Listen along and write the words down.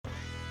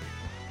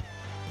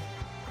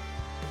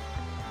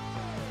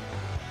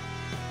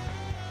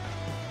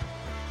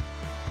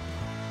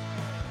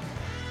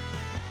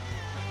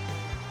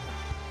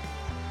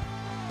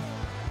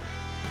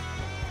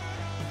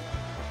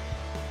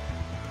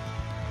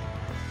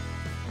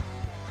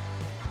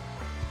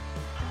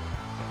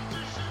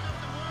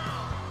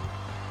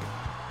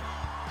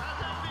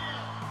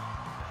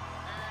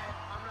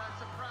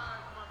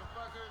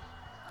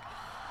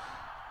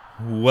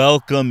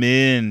Welcome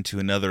in to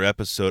another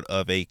episode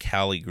of a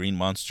Cali Green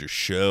Monster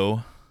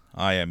show.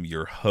 I am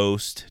your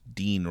host,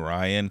 Dean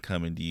Ryan,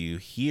 coming to you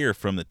here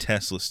from the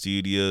Tesla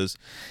Studios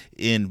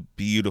in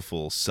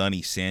beautiful,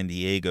 sunny San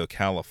Diego,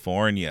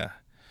 California.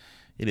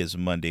 It is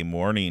Monday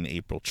morning,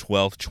 April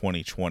 12th,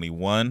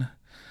 2021.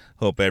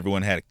 Hope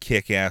everyone had a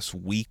kick-ass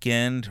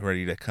weekend,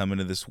 ready to come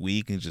into this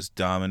week and just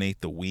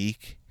dominate the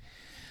week.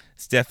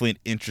 It's definitely an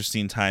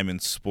interesting time in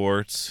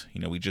sports.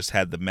 We just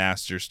had the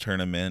Masters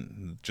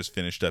tournament, just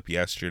finished up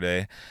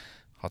yesterday.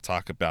 I'll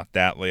talk about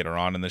that later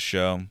on in the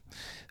show.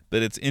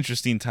 But it's an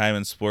interesting time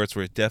in sports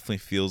where it definitely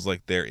feels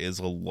like there is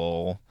a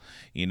lull.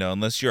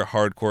 Unless you're a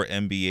hardcore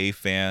NBA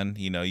fan,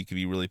 you could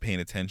be really paying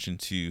attention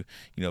to,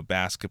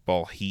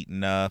 basketball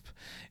heating up.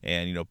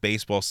 And,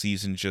 baseball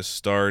season just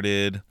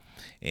started.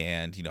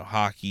 And,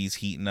 hockey's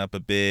heating up a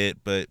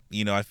bit. But,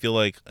 I feel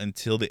like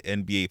until the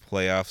NBA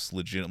playoffs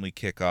legitimately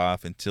kick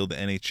off, until the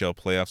NHL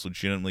playoffs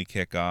legitimately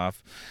kick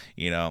off,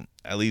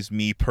 at least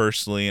me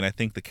personally, and I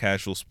think the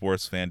casual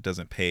sports fan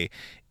doesn't pay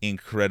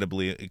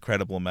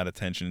incredible amount of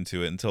attention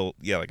to it until,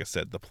 like I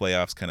said, the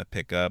playoffs kind of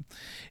pick up.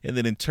 And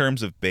then in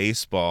terms of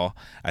baseball,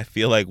 I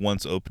feel like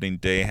once opening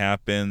day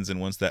happens and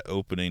once that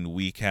opening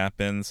week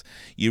happens,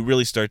 you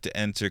really start to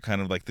enter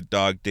kind of like the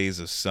dog days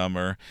of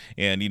summer.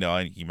 And,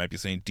 you might be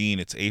saying, Dean,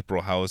 it's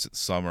April, how is it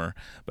summer?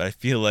 But I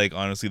feel like,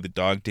 honestly, the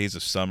dog days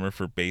of summer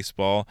for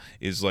baseball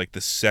is like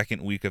the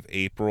second week of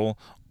April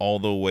all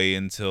the way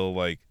until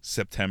like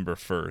September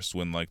 1st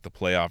when like the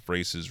playoff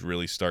races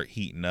really start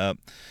heating up.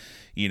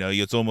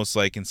 It's almost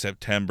like in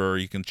September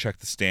you can check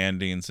the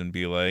standings and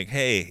be like,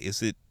 hey,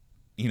 is it,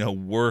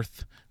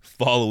 worth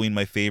following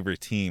my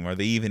favorite team? Are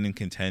they even in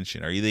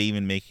contention? Are they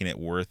even making it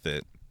worth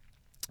it?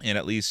 And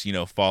at least,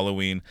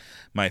 following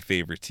my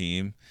favorite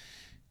team,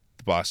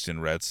 the Boston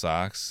Red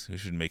Sox, it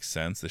should make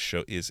sense. The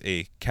show is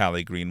a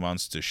Cali Green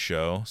Monster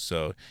show,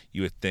 so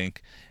you would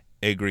think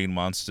a Green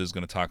Monster is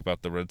going to talk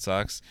about the Red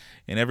Sox,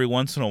 and every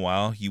once in a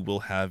while you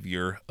will have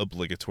your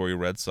obligatory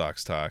Red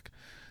Sox talk.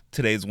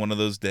 Today's one of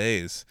those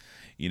days.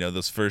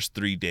 Those first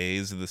 3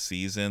 days of the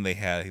season, they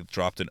had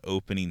dropped an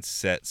opening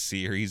set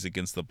series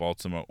against the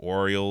Baltimore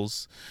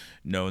Orioles.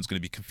 No one's going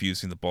to be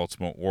confusing the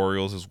Baltimore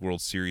Orioles as World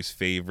Series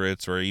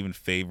favorites or even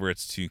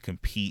favorites to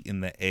compete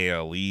in the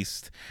AL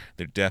East.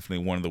 They're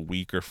definitely one of the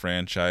weaker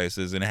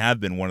franchises and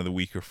have been one of the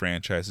weaker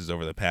franchises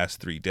over the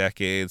past 3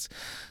 decades.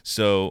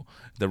 So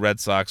the Red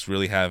Sox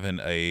really having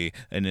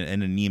an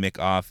anemic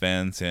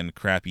offense and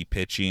crappy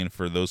pitching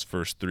for those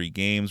first 3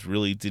 games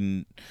really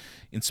didn't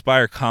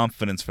inspire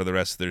confidence for the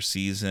rest of their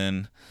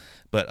season.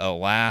 But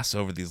alas,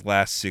 over these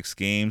last 6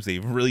 games,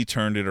 they've really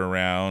turned it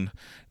around.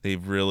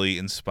 They've really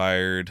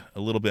inspired a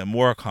little bit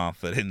more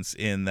confidence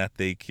in that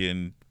they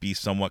can be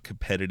somewhat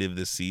competitive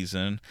this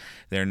season.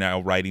 They're now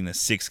riding a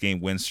 6-game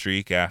win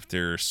streak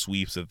after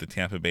sweeps of the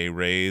Tampa Bay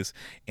Rays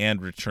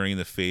and returning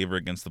the favor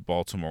against the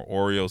Baltimore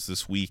Orioles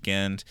this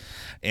weekend.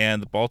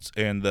 And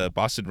the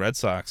Boston Red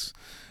Sox,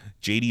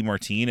 JD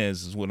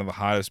Martinez is one of the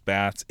hottest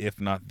bats, if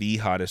not the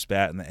hottest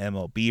bat in the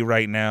MLB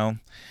right now.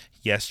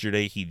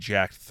 Yesterday, he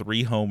jacked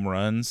 3 home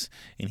runs,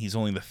 and he's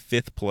only the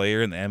 5th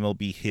player in the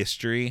MLB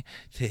history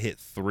to hit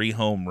 3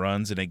 home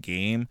runs in a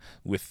game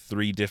with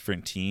 3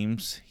 different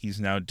teams. He's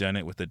now done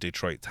it with the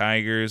Detroit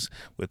Tigers,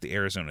 with the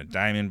Arizona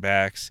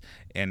Diamondbacks,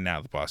 and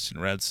now the Boston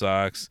Red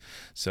Sox.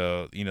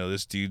 So,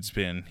 this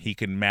he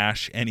can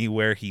mash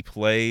anywhere he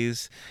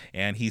plays,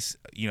 and he's,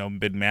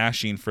 been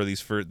mashing for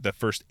the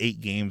first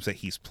 8 games that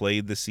he's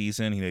played this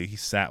season. He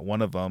sat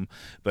one of them,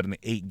 but in the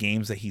 8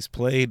 games that he's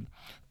played,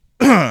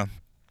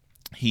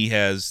 he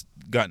has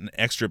gotten an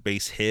extra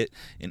base hit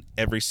in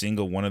every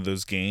single one of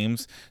those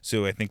games.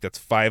 So I think that's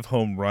 5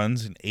 home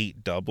runs and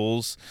 8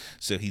 doubles.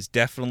 So he's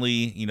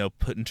definitely,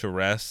 putting to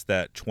rest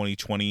that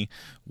 2020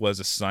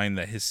 was a sign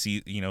that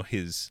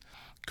his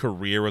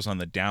career was on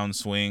the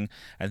downswing.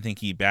 I think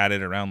he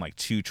batted around like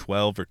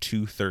 212 or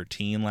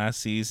 213 last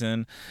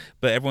season.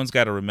 But everyone's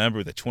got to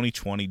remember that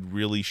 2020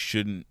 really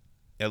shouldn't,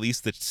 at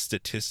least that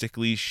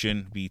statistically,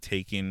 shouldn't be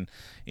taken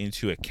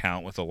into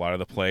account with a lot of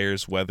the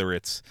players, whether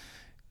it's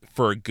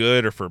for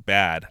good or for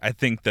bad. I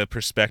think the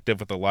perspective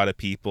with a lot of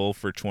people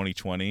for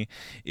 2020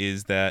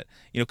 is that,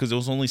 because it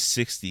was only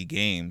 60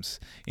 games,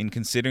 and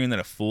considering that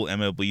a full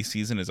MLB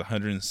season is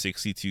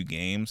 162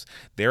 games,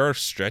 there are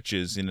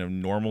stretches in a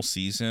normal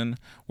season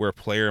where a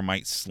player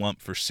might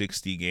slump for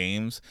 60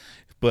 games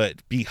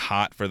but be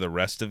hot for the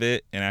rest of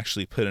it and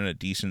actually put in a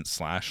decent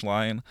slash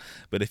line.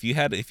 But if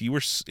you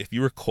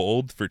were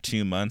cold for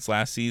 2 months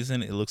last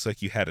season, it looks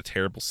like you had a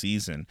terrible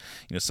season.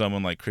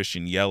 Someone like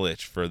Christian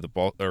Yelich for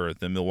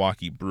the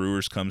Milwaukee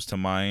Brewers comes to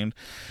mind.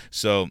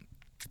 So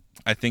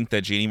I think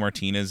that JD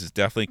Martinez has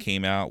definitely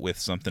came out with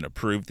something to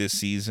prove this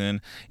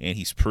season, and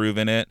he's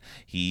proven it.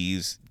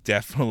 He's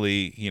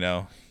definitely,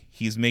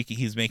 he's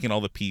making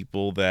all the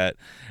people that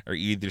are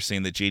either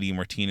saying that JD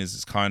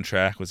Martinez's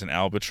contract was an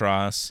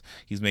albatross,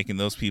 he's making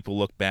those people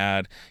look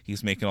bad.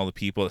 He's making all the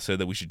people that said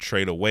that we should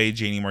trade away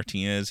JD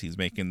Martinez, he's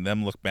making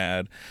them look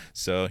bad.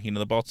 So,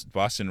 the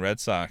Boston Red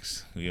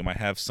Sox, might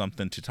have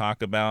something to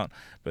talk about,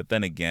 but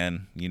then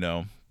again,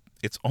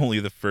 it's only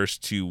the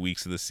first 2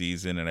 weeks of the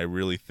season, and I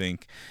really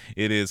think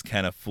it is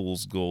kind of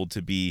fool's gold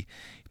to be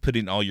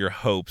putting all your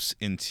hopes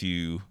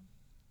into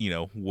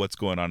what's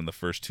going on in the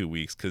first 2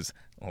 weeks, because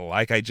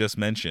like I just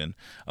mentioned,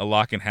 a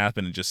lot can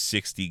happen in just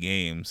 60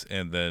 games,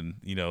 and then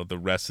the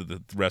rest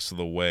of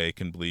the way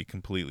can be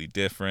completely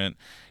different.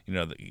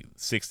 The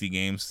 60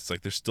 games, it's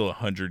like there's still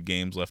 100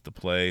 games left to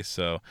play,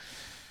 so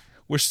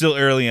we're still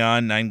early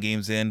on, 9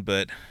 games in,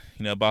 but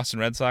Boston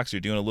Red Sox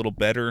are doing a little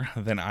better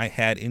than I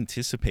had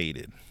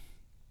anticipated.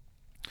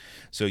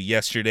 So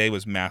yesterday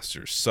was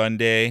Masters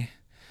Sunday.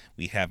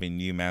 We have a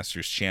new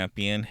Masters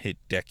champion,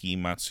 Hideki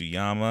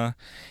Matsuyama.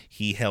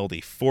 He held a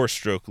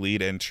 4-stroke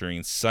lead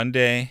entering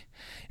Sunday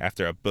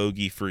after a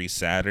bogey-free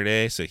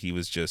Saturday, so he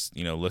was just,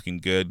 looking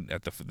good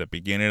at the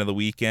beginning of the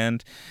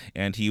weekend,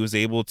 and he was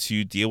able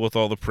to deal with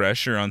all the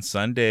pressure on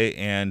Sunday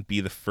and be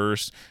the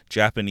first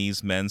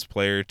Japanese men's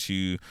player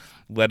to,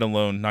 let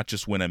alone not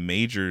just win a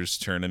majors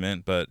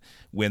tournament, but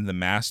win the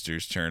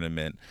Masters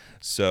tournament.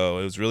 So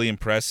it was really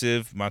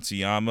impressive.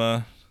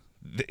 Matsuyama,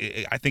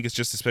 I think it's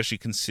just especially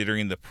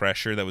considering the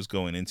pressure that was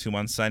going into him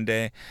on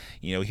Sunday.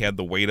 He had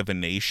the weight of a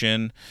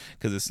nation,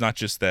 because it's not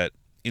just that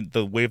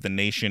the weight of the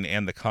nation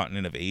and the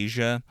continent of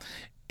Asia,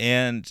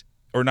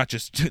 or not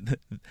just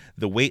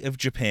the weight of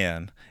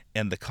Japan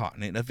and the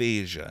continent of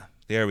Asia.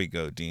 There we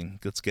go, Dean.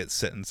 Let's get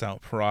sentence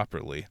out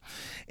properly.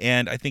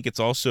 And I think it's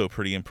also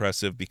pretty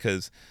impressive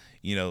because,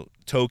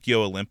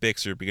 Tokyo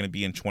Olympics are going to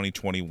be in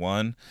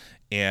 2021,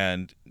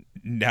 and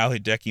now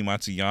Hideki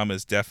Matsuyama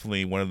is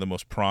definitely one of the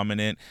most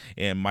prominent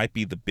and might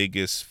be the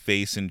biggest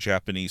face in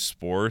Japanese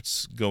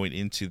sports going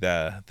into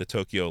the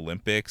Tokyo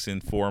Olympics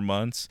in 4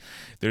 months.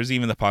 There's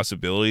even the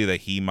possibility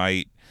that he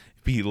might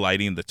be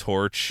lighting the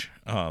torch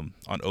on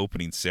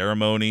opening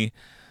ceremony.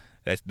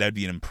 That'd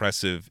be an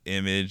impressive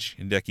image.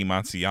 Hideki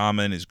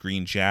Matsuyama in his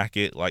green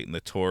jacket lighting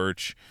the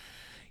torch.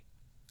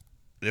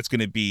 That's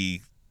going to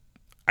be,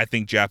 I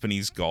think,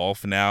 Japanese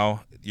golf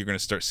now. You're going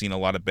to start seeing a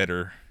lot of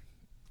better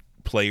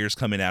players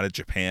coming out of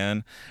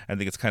Japan. I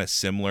think it's kind of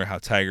similar how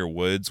Tiger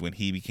Woods, when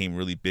he became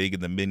really big in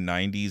the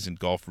mid-90s and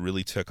golf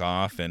really took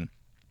off, and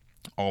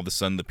all of a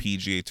sudden the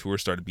PGA Tour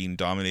started being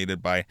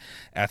dominated by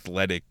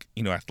athletic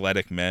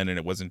men, and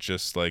it wasn't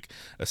just like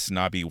a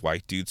snobby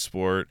white dude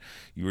sport.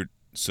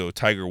 So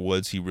Tiger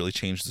Woods, he really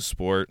changed the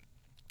sport.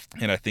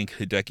 And I think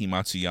Hideki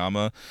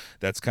Matsuyama,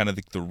 that's kind of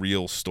the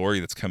real story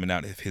that's coming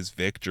out of his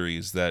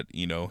victories, that,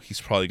 he's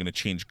probably going to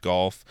change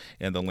golf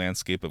and the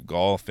landscape of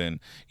golf, and,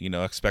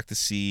 expect to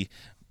see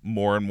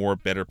more and more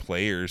better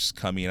players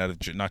coming out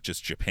of not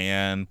just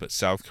Japan, but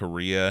South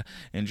Korea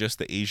and just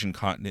the Asian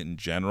continent in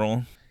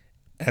general.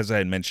 As I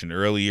had mentioned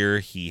earlier,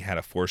 he had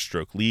a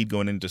 4-stroke lead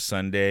going into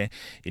Sunday,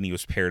 and he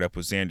was paired up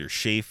with Xander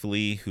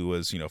Schauffele, who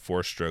was,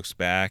 4 strokes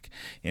back.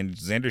 And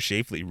Xander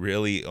Schauffele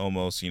really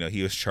almost,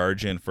 he was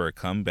charging for a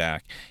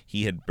comeback.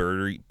 He had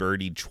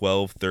birdied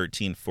 12,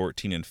 13,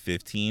 14, and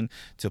 15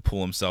 to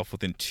pull himself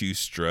within 2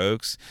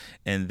 strokes.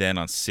 And then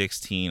on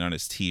 16 on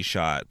his tee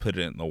shot, put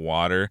it in the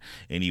water,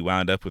 and he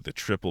wound up with a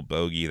triple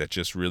bogey that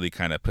just really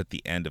kind of put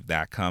the end of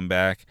that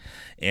comeback.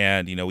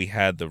 And, we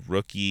had the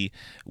rookie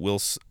Will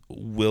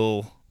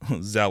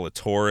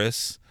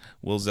Zalatoris.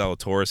 Will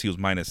Zalatoris, he was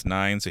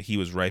 -9, so he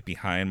was right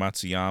behind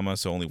Matsuyama,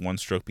 so only 1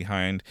 stroke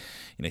behind.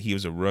 He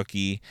was a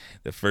rookie.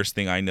 The first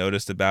thing I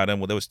noticed about him,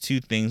 there was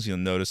 2 things you'll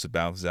notice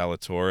about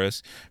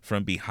Zalatoris.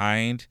 From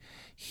behind,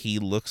 he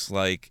looks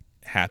like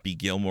Happy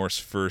Gilmore's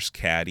first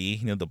caddy,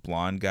 the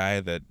blonde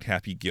guy that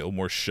Happy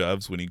Gilmore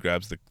shoves when he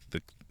grabs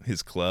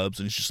his clubs,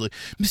 and he's just like,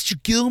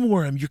 "Mr.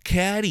 Gilmore, I'm your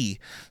caddy."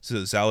 So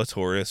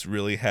Zalatoris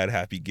really had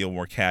Happy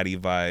Gilmore caddy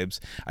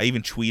vibes. I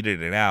even tweeted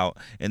it out,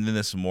 and then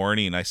this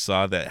morning I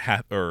saw that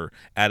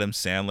Adam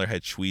Sandler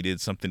had tweeted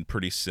something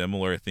pretty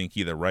similar, I think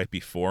either right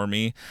before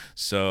me.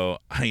 So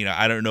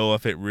I don't know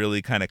if it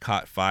really kind of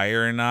caught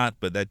fire or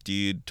not, but that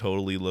dude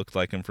totally looked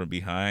like him from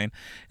behind.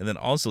 And then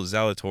also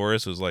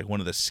Zalatoris was like one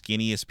of the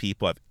skinniest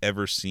people I've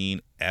ever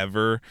seen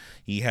ever.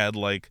 He had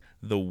like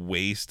the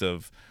waist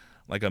of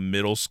like a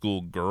middle school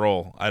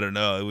girl. I don't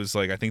know. It was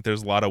like, I think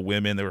there's a lot of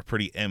women that were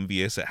pretty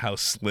envious at how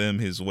slim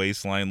his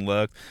waistline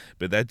looked.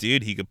 But that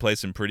dude, he could play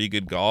some pretty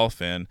good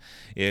golf. And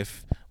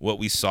if what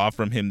we saw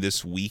from him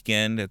this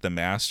weekend at the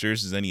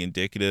Masters is any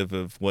indicative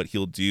of what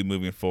he'll do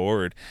moving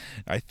forward,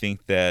 I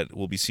think that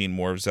we'll be seeing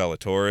more of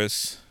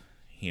Zalatoris.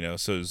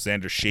 So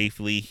Xander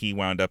Schauffele, he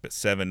wound up at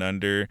 7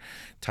 under,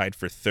 tied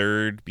for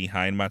 3rd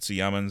behind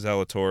Matsuyama and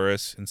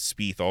Zalatoris, and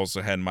Spieth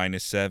also had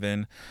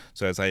 -7.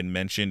 So as I had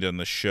mentioned on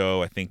the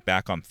show, I think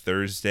back on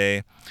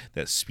Thursday,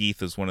 that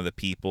Spieth was one of the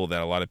people that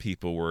a lot of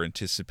people were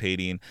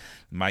anticipating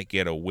might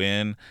get a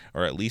win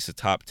or at least a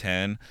top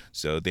 10.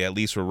 So they at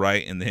least were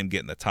right in him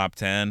getting the top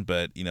 10,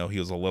 but he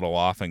was a little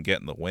off on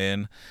getting the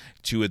win.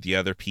 2 of the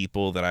other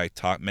people that I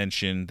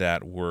mentioned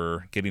that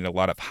were getting a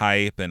lot of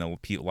hype and a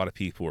lot of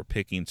people were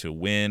picking to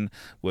win win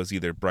was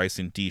either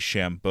Bryson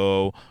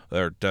DeChambeau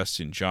or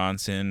Dustin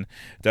Johnson.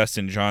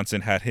 Dustin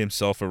Johnson had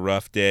himself a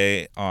rough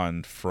day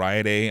on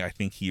Friday. I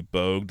think he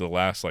boged the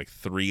last like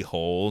 3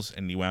 holes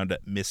and he wound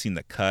up missing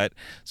the cut.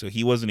 So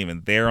he wasn't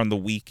even there on the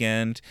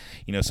weekend.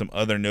 Some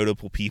other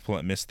notable people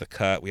that missed the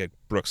cut. We had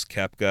Brooks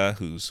Koepka,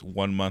 who's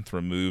 1 month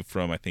removed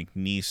from, I think,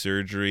 knee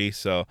surgery.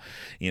 So,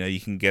 you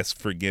can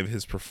forgive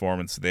his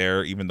performance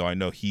there, even though I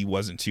know he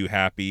wasn't too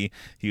happy.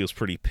 He was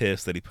pretty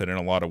pissed that he put in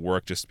a lot of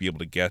work just to be able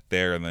to get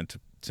there and then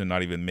to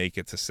not even make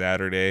it to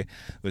Saturday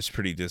was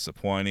pretty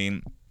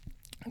disappointing.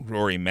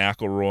 Rory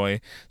McIlroy,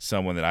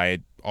 someone that I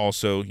had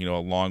also,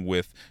 along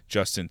with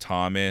Justin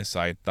Thomas,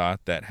 I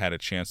thought that had a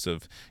chance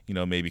of,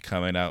 maybe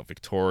coming out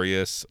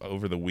victorious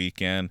over the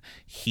weekend.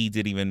 He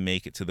didn't even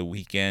make it to the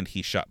weekend.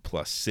 He shot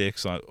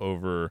 +6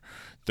 over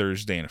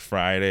Thursday and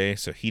Friday,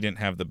 so he didn't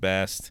have the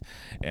best.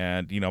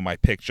 And, my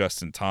pick,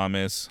 Justin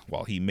Thomas,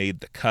 while he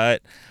made the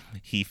cut,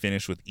 he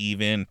finished with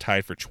even,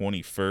 tied for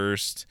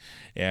 21st.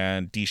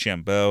 And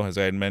DeChambeau, as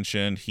I had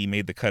mentioned, he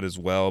made the cut as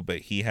well,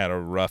 but he had a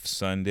rough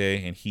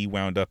Sunday, and he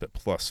wound up at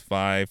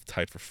 +5,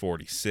 tied for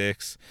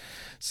 46.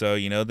 So,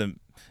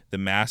 the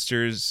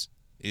Masters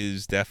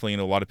is definitely,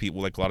 a lot of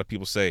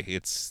people say,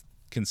 it's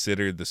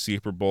considered the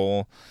Super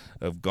Bowl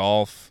of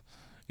golf.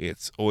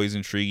 It's always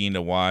intriguing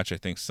to watch. I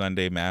think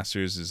Sunday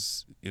Masters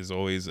is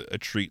always a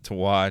treat to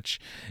watch,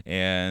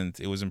 and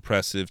it was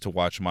impressive to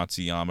watch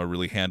Matsuyama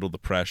really handle the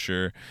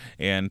pressure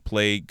and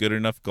play good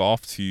enough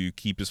golf to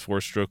keep his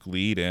 4-stroke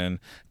lead and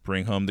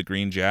bring home the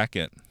green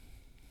jacket.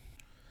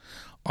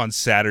 On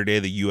Saturday,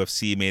 the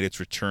UFC made its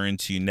return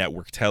to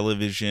network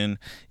television.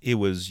 It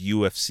was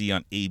UFC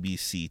on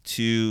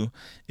ABC2.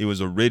 It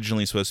was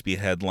originally supposed to be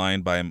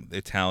headlined by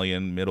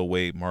Italian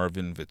middleweight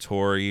Marvin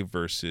Vettori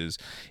versus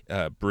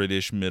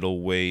British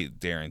middleweight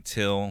Darren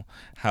Till.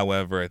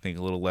 However, I think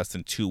a little less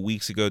than 2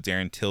 weeks ago,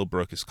 Darren Till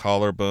broke his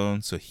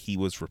collarbone, so he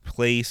was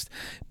replaced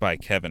by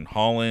Kevin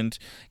Holland.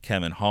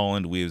 Kevin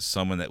Holland was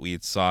someone that we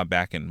had saw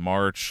back in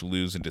March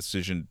lose in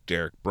decision to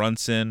Derek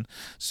Brunson,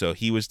 so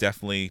he was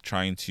definitely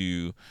trying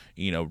to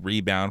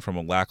rebound from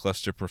a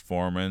lackluster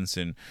performance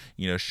and,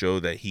 show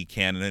that he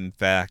can, in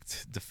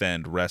fact,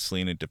 defend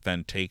wrestling and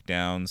defend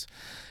takedowns.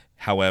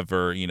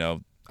 However,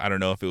 I don't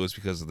know if it was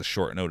because of the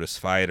short notice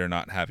fight or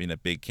not having a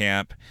big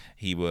camp.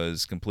 He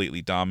was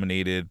completely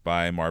dominated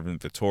by Marvin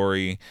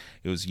Vettori.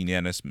 It was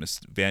unanimous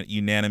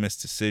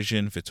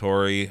decision.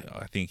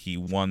 Vettori, I think he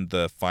won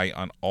the fight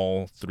on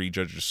all 3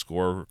 judges'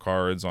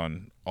 scorecards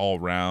on all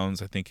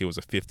rounds. I think it was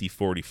a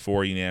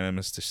 50-44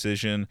 unanimous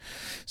decision.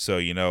 So,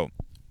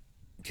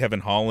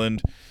 Kevin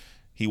Holland,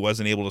 he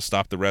wasn't able to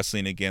stop the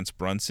wrestling against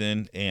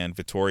Brunson, and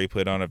Vettori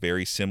put on a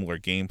very similar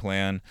game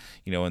plan.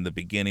 In the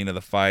beginning of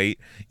the fight,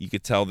 you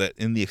could tell that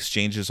in the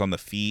exchanges on the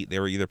feet, they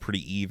were either pretty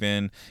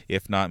even,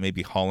 if not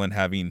maybe Holland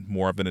having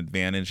more of an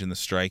advantage in the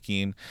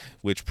striking,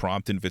 which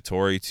prompted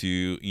Vettori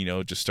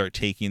to, just start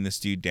taking this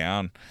dude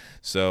down.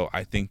 So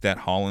I think that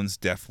Holland's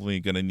definitely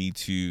going to need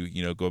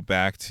to, go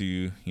back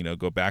to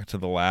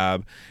the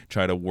lab,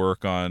 try to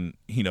work on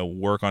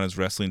his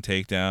wrestling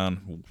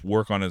takedown,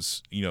 work on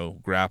his,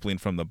 grappling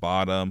from the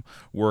bottom,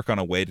 work on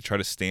a way to try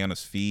to stay on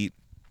his feet.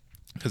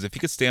 Because if he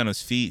could stay on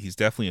his feet, he's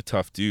definitely a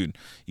tough dude.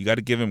 You got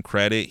to give him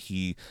credit.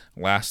 He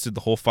lasted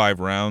the whole 5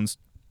 rounds.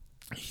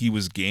 He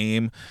was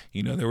game.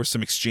 There were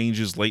some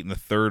exchanges late in the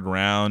 3rd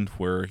round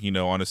where,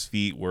 on his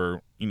feet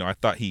where, I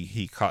thought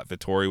he caught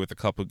Vettori with a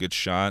couple of good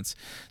shots.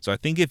 So I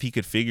think if he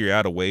could figure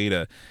out a way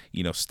to,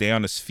 stay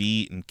on his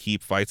feet and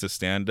keep fights a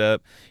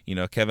stand-up,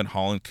 Kevin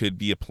Holland could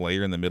be a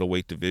player in the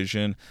middleweight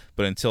division.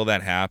 But until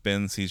that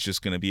happens, he's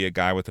just going to be a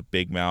guy with a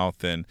big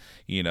mouth and,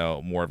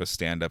 more of a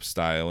stand-up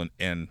style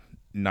and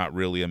not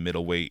really a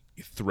middleweight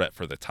threat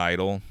for the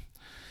title.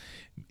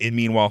 And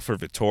meanwhile, for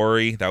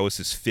Vettori, that was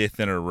his 5th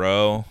in a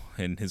row,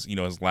 and his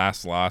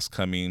last loss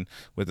coming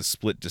with a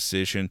split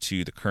decision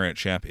to the current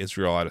champ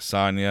Israel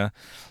Adesanya.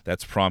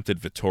 That's prompted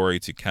Vettori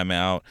to come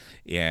out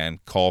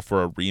and call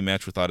for a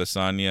rematch with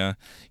Adesanya.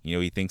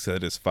 He thinks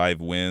that his 5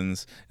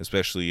 wins,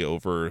 especially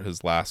over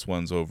his last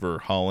ones over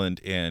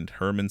Holland and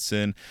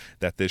Hermanson,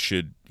 that this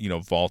should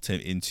vault him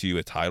into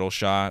a title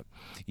shot.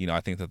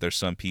 I think that there's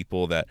some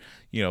people that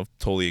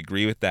totally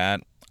agree with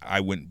that. I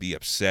wouldn't be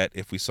upset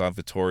if we saw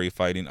Vettori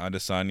fighting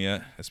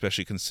Adesanya,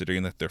 especially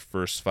considering that their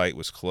first fight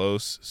was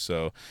close.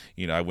 So,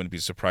 I wouldn't be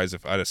surprised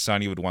if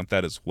Adesanya would want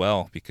that as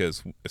well,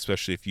 because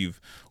especially if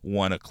you've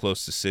won a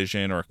close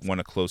decision or won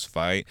a close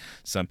fight,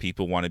 some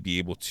people want to be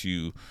able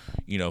to,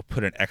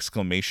 put an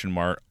exclamation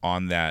mark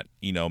on that,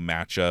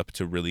 matchup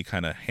to really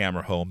kind of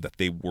hammer home that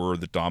they were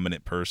the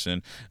dominant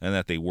person and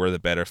that they were the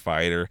better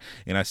fighter.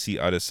 And I see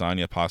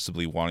Adesanya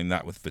possibly wanting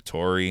that with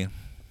Vettori.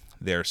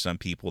 There are some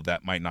people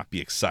that might not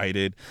be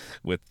excited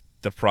with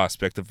the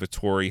prospect of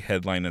Vettori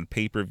headline on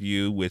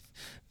pay-per-view with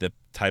the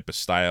type of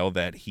style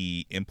that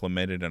he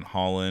implemented in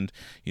Holland,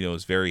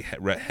 is very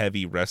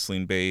heavy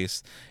wrestling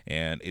based,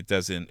 and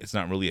it's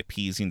not really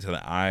appeasing to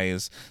the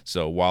eyes.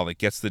 So while it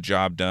gets the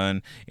job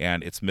done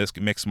and it's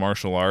mixed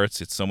martial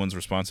arts, it's someone's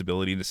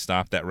responsibility to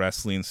stop that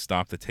wrestling,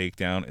 stop the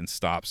takedown, and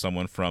stop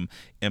someone from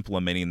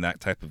implementing that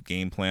type of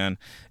game plan.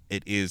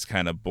 It is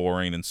kind of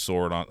boring and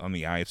sore on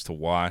the eyes to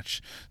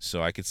watch.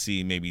 So I could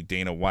see maybe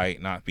Dana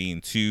White not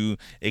being too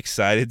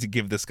excited to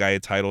give this guy a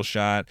title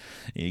shot.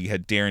 You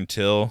had Darren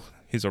Till,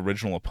 his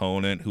original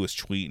opponent, who was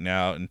tweeting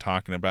out and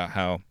talking about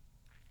how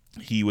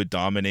he would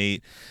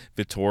dominate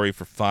Vettori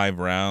for 5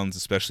 rounds,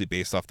 especially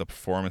based off the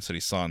performance that he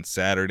saw on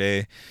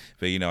Saturday.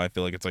 But, I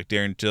feel like it's like,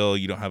 Darren Till,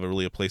 you don't have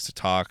a place to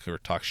talk or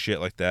talk shit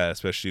like that,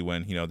 especially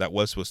when, that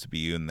was supposed to be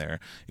you in there.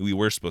 We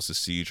were supposed to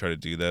see you try to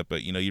do that,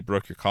 but, you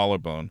broke your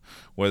collarbone.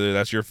 Whether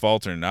that's your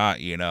fault or not,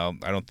 I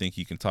don't think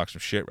you can talk some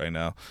shit right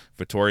now.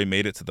 Vettori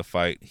made it to the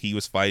fight. He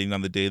was fighting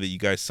on the day that you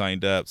guys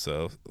signed up,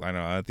 so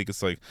I think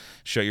it's like,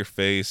 shut your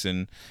face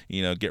and,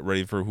 get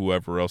ready for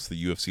whoever else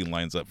the UFC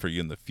lines up for you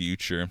in the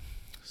future.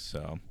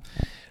 So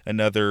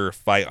another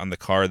fight on the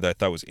card that I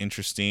thought was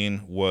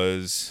interesting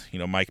was,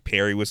 Mike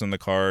Perry was on the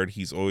card.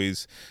 He's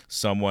always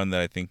someone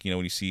that I think, when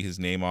you see his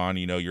name on,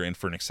 you're in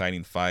for an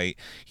exciting fight.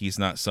 He's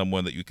not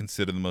someone that you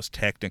consider the most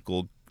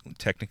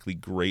technically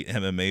great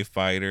MMA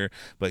fighter,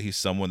 but he's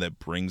someone that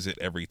brings it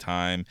every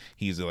time.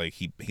 He's like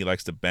he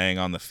likes to bang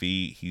on the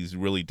feet. He's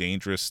really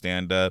dangerous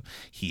stand up.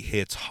 He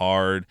hits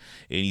hard,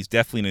 and he's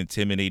definitely an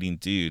intimidating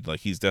dude.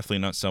 Like, he's definitely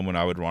not someone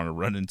I would want to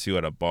run into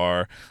at a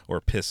bar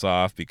or piss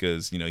off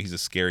because he's a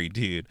scary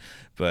dude.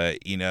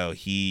 But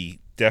he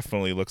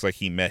definitely looks like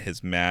he met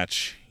his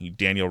match.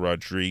 Daniel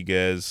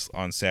Rodriguez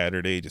on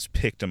Saturday just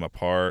picked him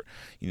apart,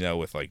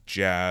 with like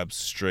jabs,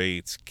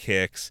 straights,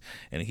 kicks,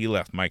 and he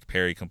left Mike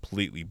Perry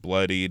completely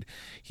bloodied.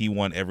 He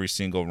won every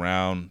single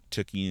round,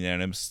 took a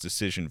unanimous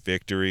decision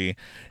victory,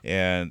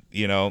 and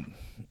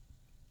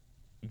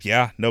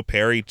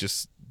Perry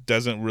just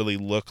doesn't really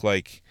look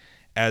like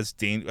as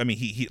dangerous. I mean,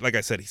 he like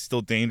I said, he's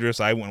still dangerous.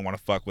 I wouldn't want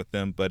to fuck with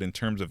him, but in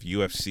terms of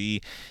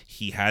UFC,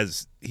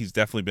 he's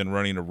definitely been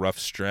running a rough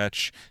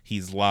stretch.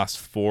 He's lost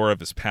 4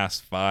 of his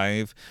past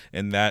 5,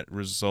 and that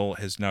result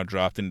has now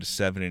dropped into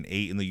 7 and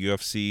 8 in the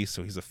UFC,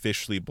 so he's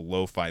officially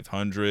below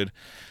 500.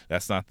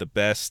 That's not the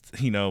best,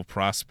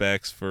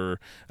 prospects for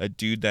a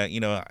dude that,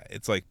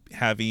 it's like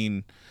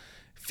having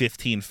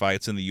 15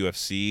 fights in the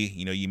UFC.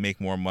 You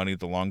make more money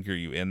the longer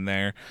you're in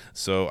there.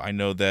 So I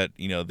know that,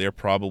 they're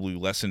probably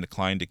less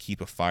inclined to keep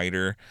a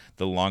fighter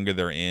the longer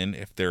they're in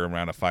if they're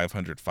around a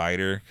 500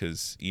 fighter,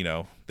 because,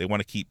 they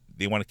want to keep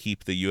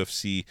the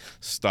UFC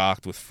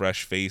stocked with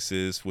fresh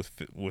faces,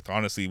 with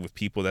honestly with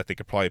people that they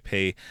could probably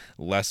pay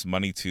less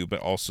money to, but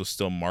also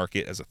still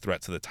market as a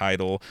threat to the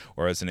title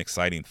or as an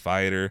exciting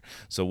fighter.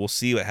 So we'll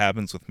see what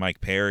happens with Mike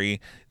Perry.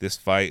 This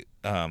fight,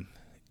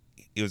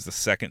 it was the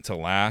second to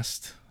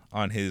last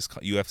on his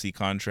UFC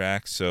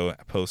contract. So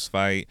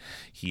post-fight,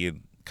 he had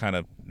kind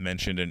of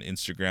mentioned an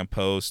Instagram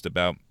post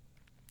about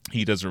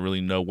he doesn't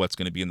really know what's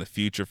going to be in the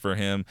future for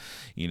him.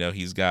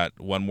 He's got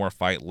one more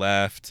fight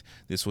left.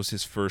 This was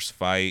his first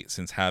fight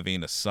since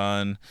having a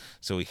son.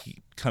 So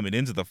he coming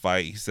into the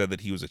fight, he said that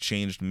he was a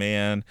changed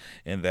man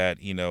and that,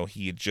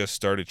 he had just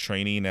started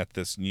training at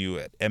this new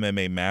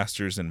MMA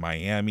Masters in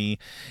Miami.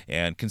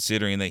 And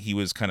considering that he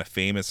was kind of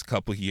famous a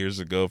couple of years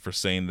ago for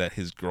saying that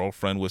his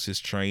girlfriend was his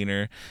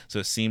trainer. So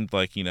it seemed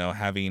like,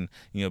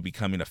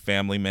 becoming a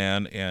family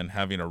man and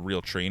having a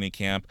real training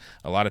camp.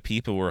 A lot of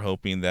people were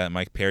hoping that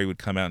Mike Perry would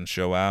come out and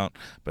show out,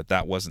 but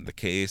that wasn't the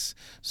case.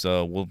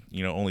 So we'll,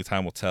 only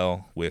time will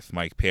tell with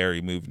Mike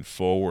Perry moving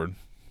forward.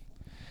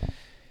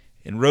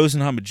 And Rosa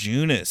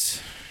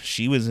Namajunas,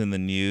 she was in the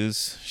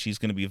news. She's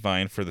going to be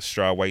vying for the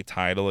strawweight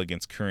title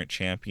against current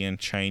champion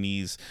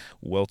Chinese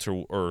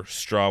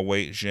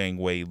strawweight Zhang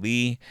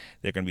Weili.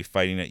 They're going to be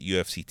fighting at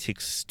UFC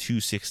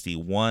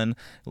 261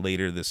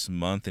 later this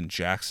month in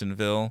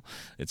Jacksonville.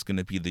 It's going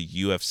to be the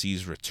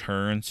UFC's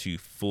return to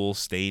full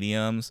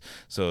stadiums.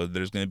 So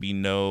there's going to be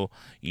no,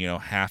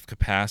 half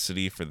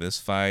capacity for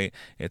this fight.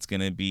 It's going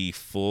to be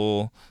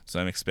full. So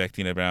I'm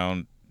expecting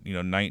around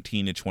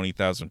 19 to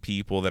 20,000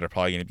 people that are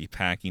probably going to be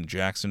packing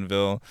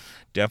Jacksonville.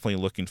 Definitely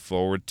looking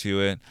forward to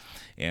it.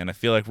 And I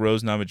feel like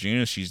Rosa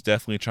Namajunas, she's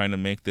definitely trying to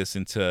make this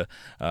into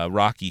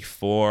Rocky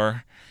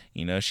 4.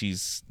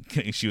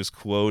 She was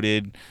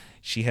quoted.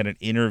 She had an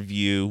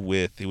interview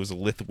with, it was a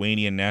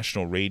Lithuanian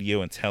national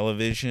radio and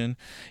television,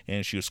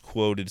 and she was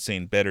quoted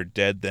saying, "Better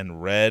dead than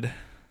red."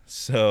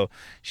 So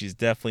she's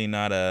definitely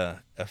not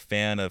a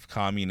fan of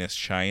communist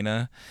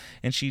China.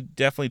 And she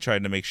definitely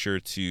tried to make sure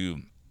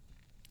to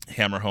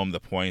hammer home the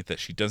point that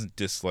she doesn't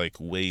dislike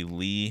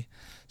Weili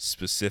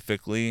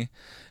specifically,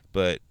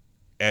 but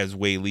as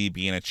Weili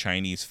being a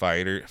Chinese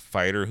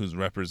fighter who's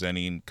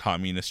representing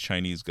communist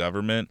Chinese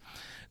government,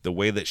 the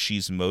way that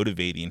she's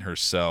motivating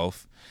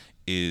herself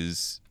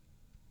is,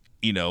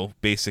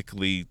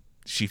 basically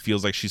she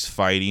feels like she's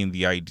fighting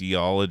the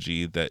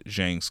ideology that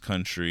Zhang's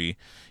country,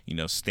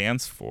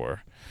 stands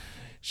for.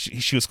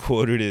 She was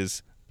quoted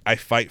as, "I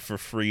fight for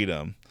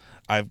freedom.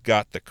 I've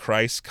got the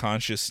Christ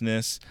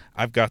consciousness,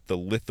 I've got the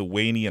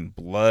Lithuanian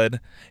blood,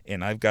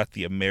 and I've got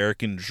the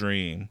American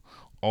dream.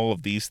 All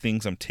of these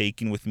things I'm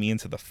taking with me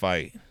into the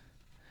fight.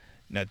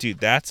 Now, dude,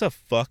 that's a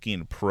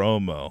fucking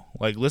promo.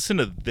 Like, listen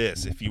to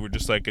this. If you were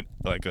just like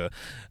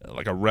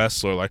a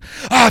wrestler, like,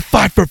 I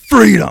fight for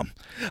freedom.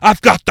 I've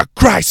got the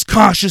Christ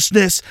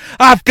consciousness.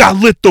 I've got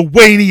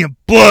Lithuanian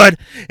blood,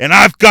 and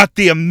I've got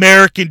the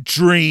American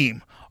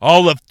dream.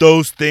 All of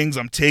those things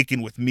I'm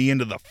taking with me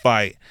into the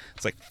fight.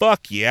 It's like,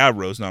 fuck yeah,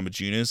 Rosa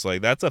Namajunas.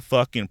 Like, that's a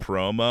fucking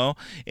promo.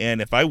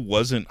 And if I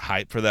wasn't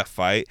hyped for that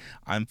fight,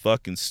 I'm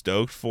fucking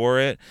stoked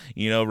for it.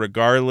 You know,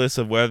 regardless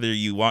of whether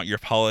you want your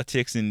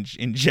politics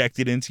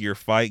injected into your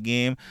fight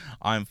game,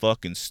 I'm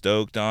fucking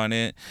stoked on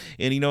it.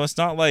 And, you know, it's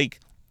not like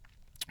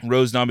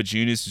Rosa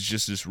Namajunas is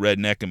just this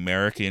redneck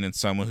American and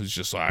someone who's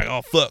just like,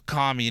 oh, fuck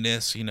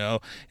communists, you know.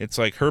 It's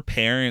like her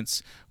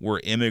parents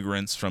were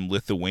immigrants from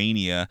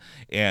Lithuania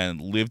and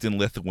lived in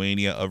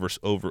Lithuania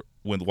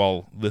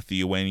while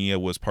Lithuania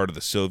was part of the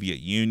Soviet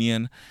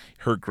Union.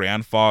 Her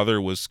grandfather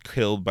was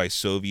killed by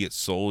Soviet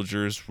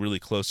soldiers really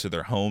close to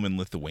their home in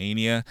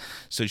Lithuania.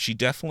 So she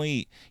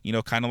definitely, you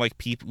know, kind of like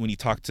people, when you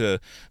talk to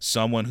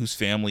someone whose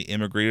family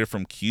immigrated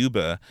from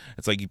Cuba,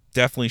 it's like you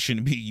definitely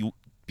shouldn't be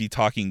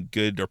talking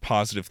good or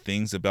positive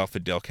things about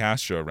Fidel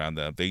Castro around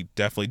them. They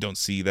definitely don't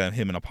see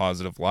him in a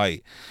positive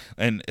light.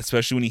 And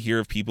especially when you hear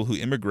of people who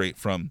immigrate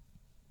from,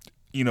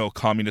 you know,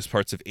 communist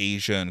parts of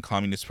Asia and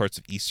communist parts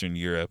of Eastern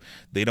Europe,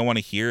 they don't want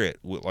to hear it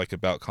like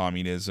about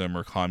communism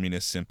or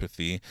communist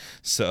sympathy.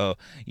 So,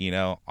 you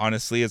know,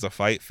 honestly, as a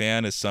fight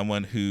fan, as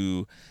someone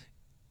who,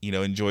 you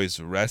know, enjoys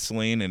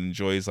wrestling and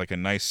enjoys like a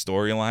nice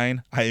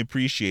storyline, I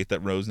appreciate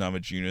that Rosa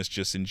Namajunas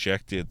just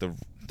injected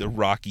the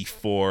Rocky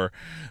IV,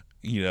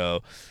 you know,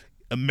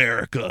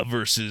 America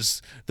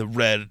versus the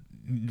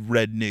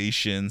red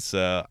nation.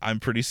 So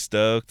I'm pretty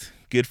stoked.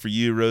 Good for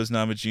you, Rosa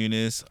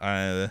Namajunas.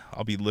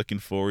 I'll be looking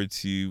forward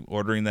to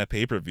ordering that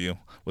pay-per-view.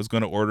 Was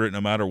going to order it no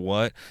matter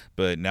what,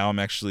 but now I'm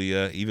actually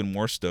even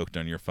more stoked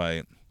on your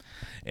fight.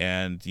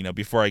 And, you know,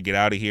 before I get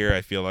out of here,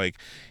 I feel like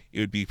it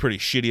would be pretty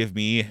shitty of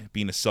me,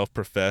 being a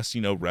self-professed,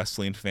 you know,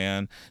 wrestling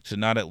fan, to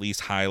not at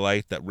least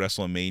highlight that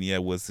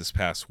Wrestlemania was this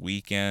past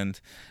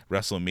weekend.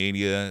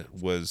 Wrestlemania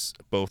was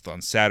both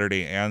on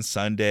Saturday and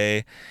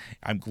Sunday.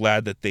 I'm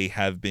glad that they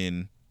have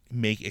been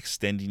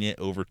extending it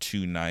over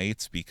 2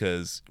 nights,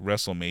 because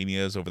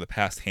WrestleManias over the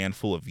past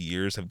handful of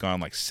years have gone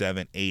like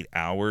 7-8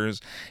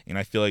 hours, and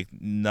I feel like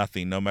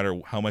nothing, no matter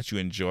how much you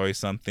enjoy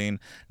something,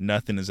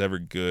 nothing is ever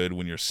good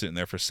when you're sitting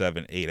there for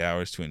 7-8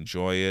 hours to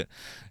enjoy it.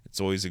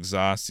 It's always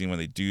exhausting when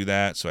they do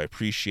that, so I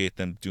appreciate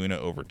them doing it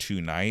over 2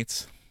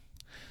 nights.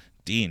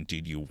 Dean,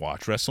 did you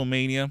watch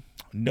WrestleMania?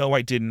 No,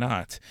 I did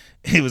not.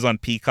 It was on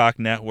Peacock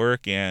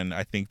Network, and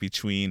I think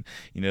between,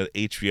 you know,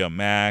 HBO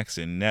Max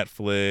and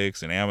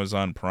Netflix and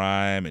Amazon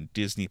Prime and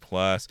Disney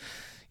Plus,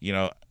 you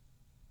know,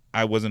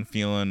 I wasn't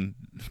feeling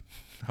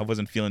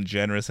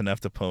generous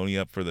enough to pony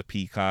up for the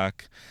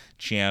Peacock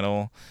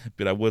channel.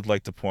 But I would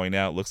like to point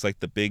out, looks like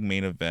the big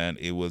main event,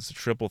 it was a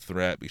triple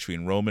threat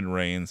between Roman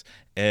Reigns,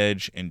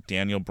 Edge, and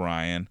Daniel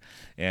Bryan.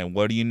 And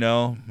what do you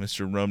know?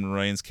 Mr. Roman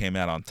Reigns came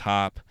out on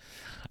top.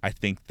 I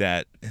think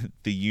that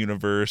the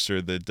universe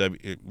or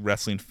the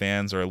wrestling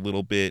fans are a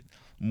little bit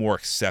more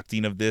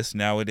accepting of this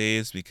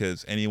nowadays,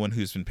 because anyone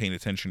who's been paying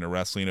attention to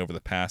wrestling over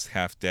the past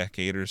half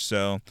decade or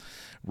so,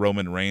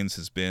 Roman Reigns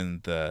has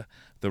been the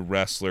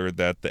wrestler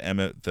that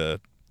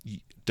the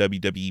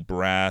WWE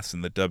brass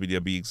and the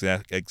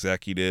WWE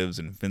executives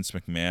and Vince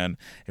McMahon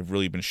have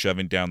really been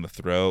shoving down the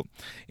throat.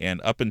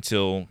 And up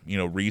until, you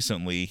know,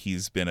 recently,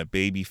 he's been a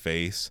baby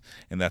face,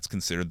 and that's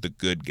considered the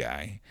good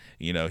guy.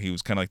 You know, he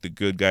was kind of like the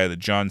good guy, the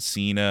John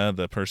Cena,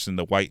 the person,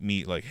 the white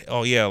meat, like,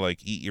 oh yeah, like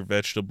eat your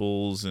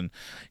vegetables, and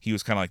he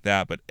was kind of like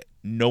that, but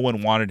no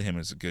one wanted him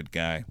as a good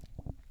guy.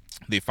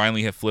 They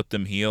finally have flipped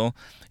him heel,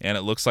 and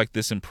it looks like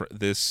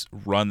this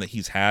run that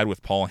he's had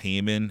with Paul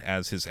Heyman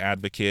as his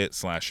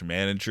advocate /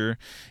 manager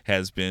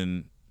has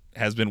been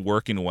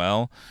working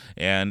well.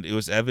 And it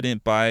was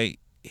evident by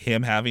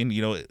him having,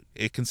 you know,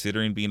 it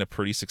considering being a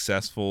pretty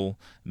successful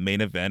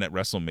main event at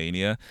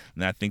WrestleMania.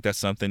 And I think that's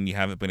something you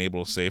haven't been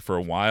able to say for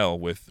a while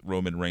with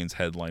Roman Reigns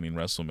headlining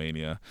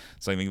WrestleMania.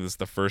 So I think this is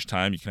the first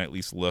time you can at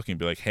least look and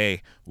be like,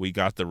 hey, we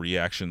got the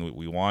reaction that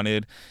we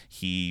wanted.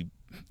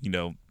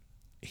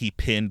 He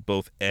pinned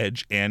both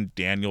Edge and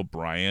Daniel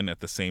Bryan at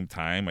the same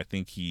time. I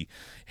think he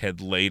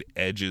had laid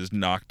Edge's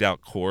knocked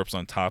out corpse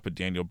on top of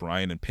Daniel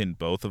Bryan and pinned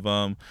both of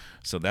them.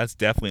 So that's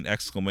definitely an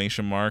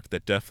exclamation mark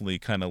that definitely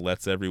kind of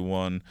lets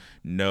everyone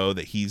know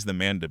that he's the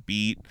man to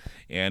beat.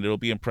 And it'll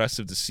be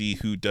impressive to see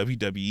who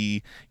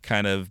WWE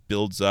kind of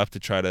builds up to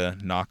try to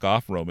knock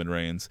off Roman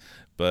Reigns.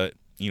 But,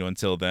 you know,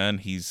 until then,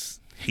 he's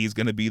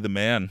going to be the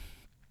man.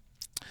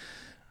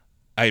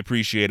 I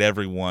appreciate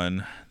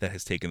everyone that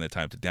has taken the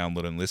time to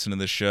download and listen to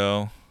the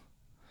show.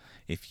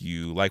 If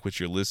you like what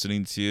you're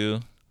listening to,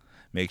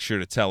 make sure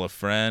to tell a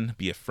friend.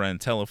 Be a friend,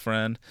 tell a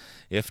friend.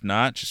 If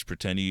not, just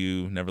pretend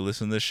you never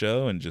listened to the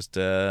show and just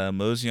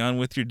mosey on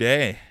with your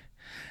day.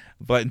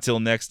 But until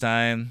next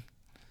time,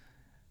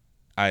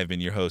 I have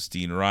been your host,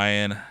 Dean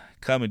Ryan,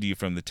 coming to you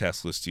from the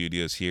Tesla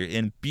Studios here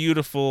in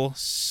beautiful,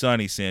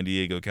 sunny San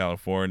Diego,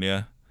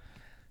 California.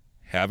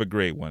 Have a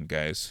great one,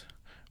 guys.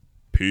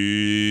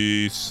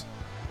 Peace.